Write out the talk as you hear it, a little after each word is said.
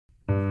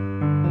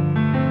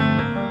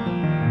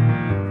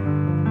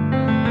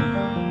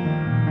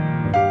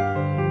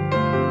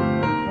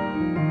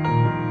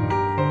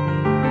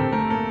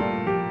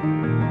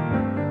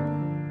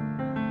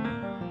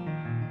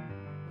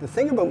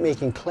thing about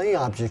making clay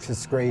objects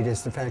that's great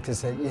is the fact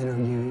is that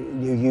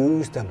you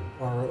use them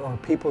or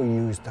people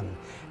use them,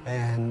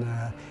 and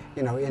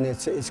and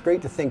it's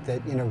great to think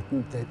that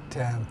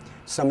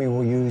somebody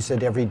will use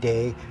it every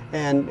day,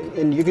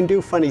 and you can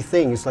do funny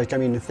things. Like, I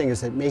mean, the thing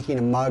is that making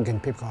a mug,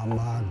 and people call a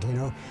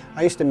mug,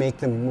 I used to make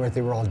them where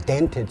they were all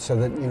dented so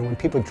that when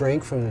people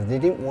drank from them, they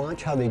didn't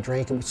watch how they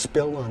drank, it would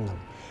spill on them.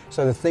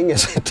 So the thing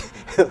is that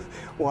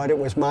it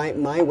was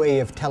my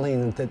way of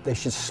telling them that they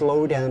should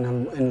slow down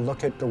and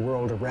look at the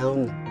world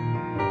around them.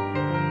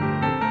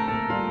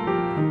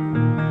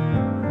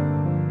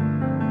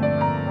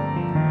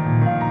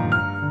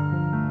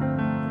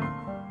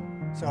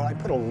 So I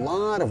put a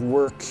lot of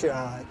work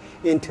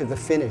into the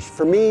finish.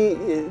 For me,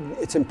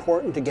 it's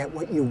important to get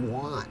what you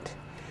want,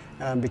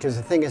 because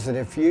the thing is that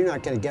if you're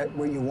not going to get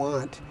what you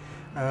want,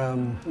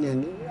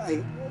 and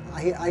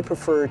I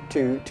prefer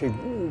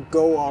to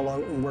go all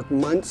out and work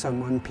months on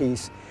one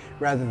piece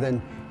rather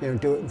than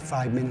do it in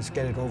 5 minutes,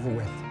 get it over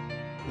with,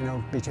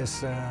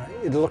 because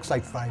it looks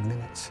like 5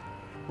 minutes.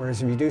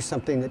 Whereas if you do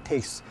something that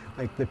takes,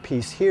 like the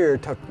piece here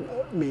took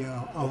me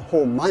a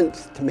whole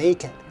month to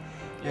make it,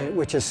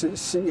 which is,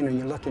 you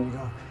look and you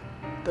go,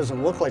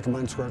 doesn't look like a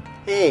month's work.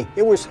 Hey,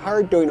 it was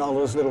hard doing all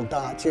those little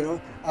dots,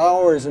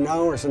 hours and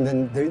hours, and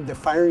then the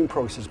firing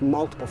process,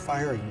 multiple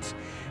firings.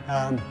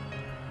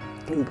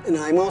 And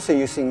I'm also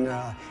using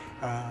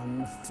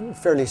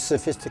fairly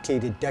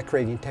sophisticated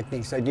decorating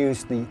techniques. I'd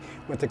use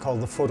what they call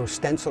the photo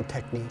stencil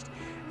technique,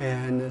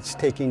 and it's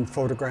taking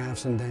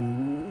photographs and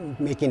then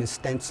making a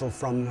stencil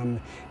from them.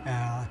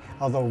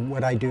 Although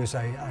what I do is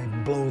I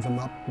blow them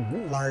up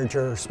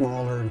larger or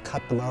smaller and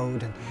cut them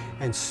out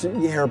and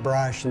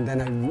airbrush, and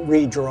then I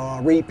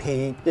redraw,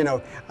 repaint.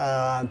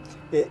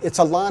 It's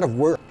a lot of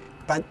work,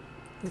 but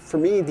for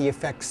me the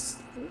effects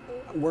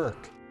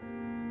work.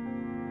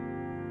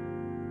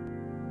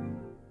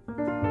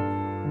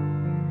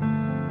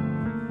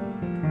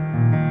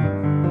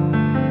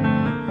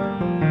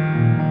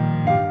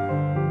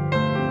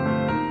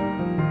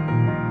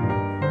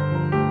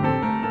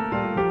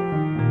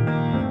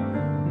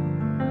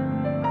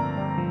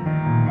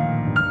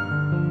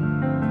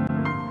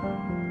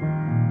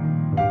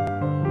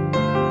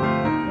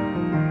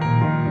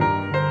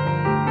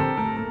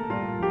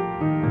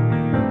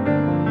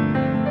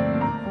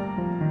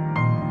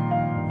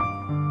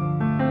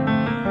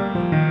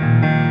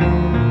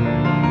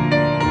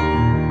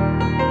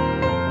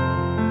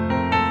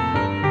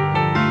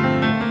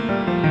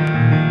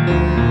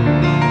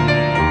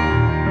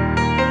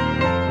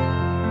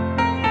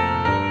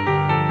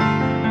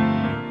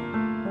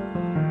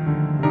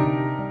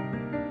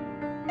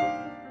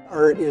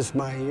 Art is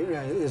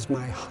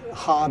my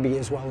hobby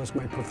as well as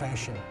my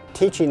profession.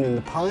 Teaching in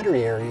the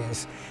pottery area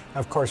is,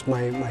 of course,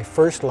 my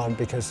first love,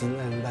 because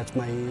that's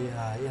my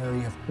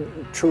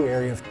true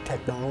area of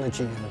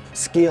technology and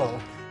skill.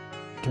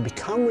 To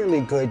become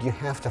really good, you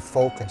have to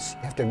focus.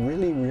 You have to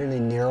really, really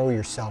narrow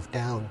yourself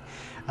down,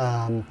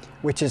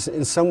 which is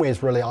in some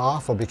ways really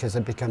awful, because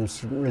it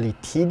becomes really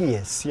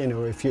tedious.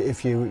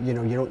 If you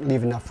don't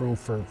leave enough room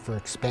for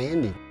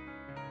expanding.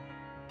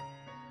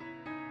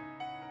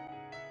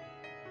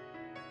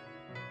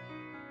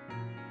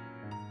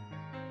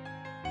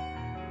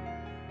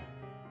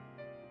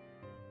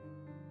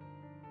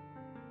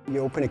 You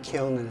open a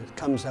kiln and it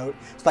comes out,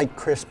 it's like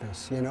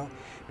Christmas,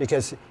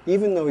 because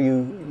even though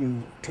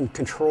you can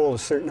control a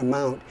certain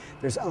amount,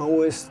 there's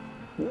always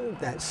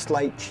that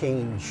slight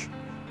change,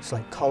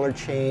 slight color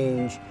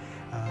change,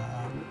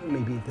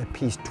 maybe the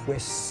piece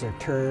twists or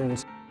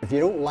turns. If you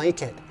don't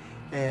like it,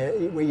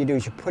 what you do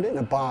is you put it in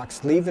a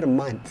box, leave it a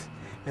month,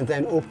 and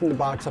then open the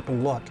box up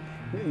and look.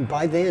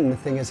 By then, the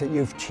thing is that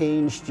you've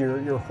changed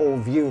your whole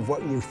view of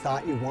what you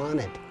thought you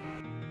wanted.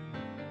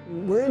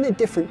 We're in a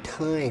different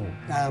time.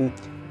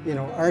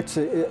 Arts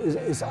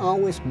has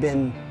always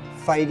been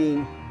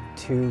fighting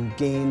to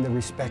gain the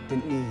respect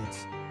it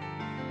needs.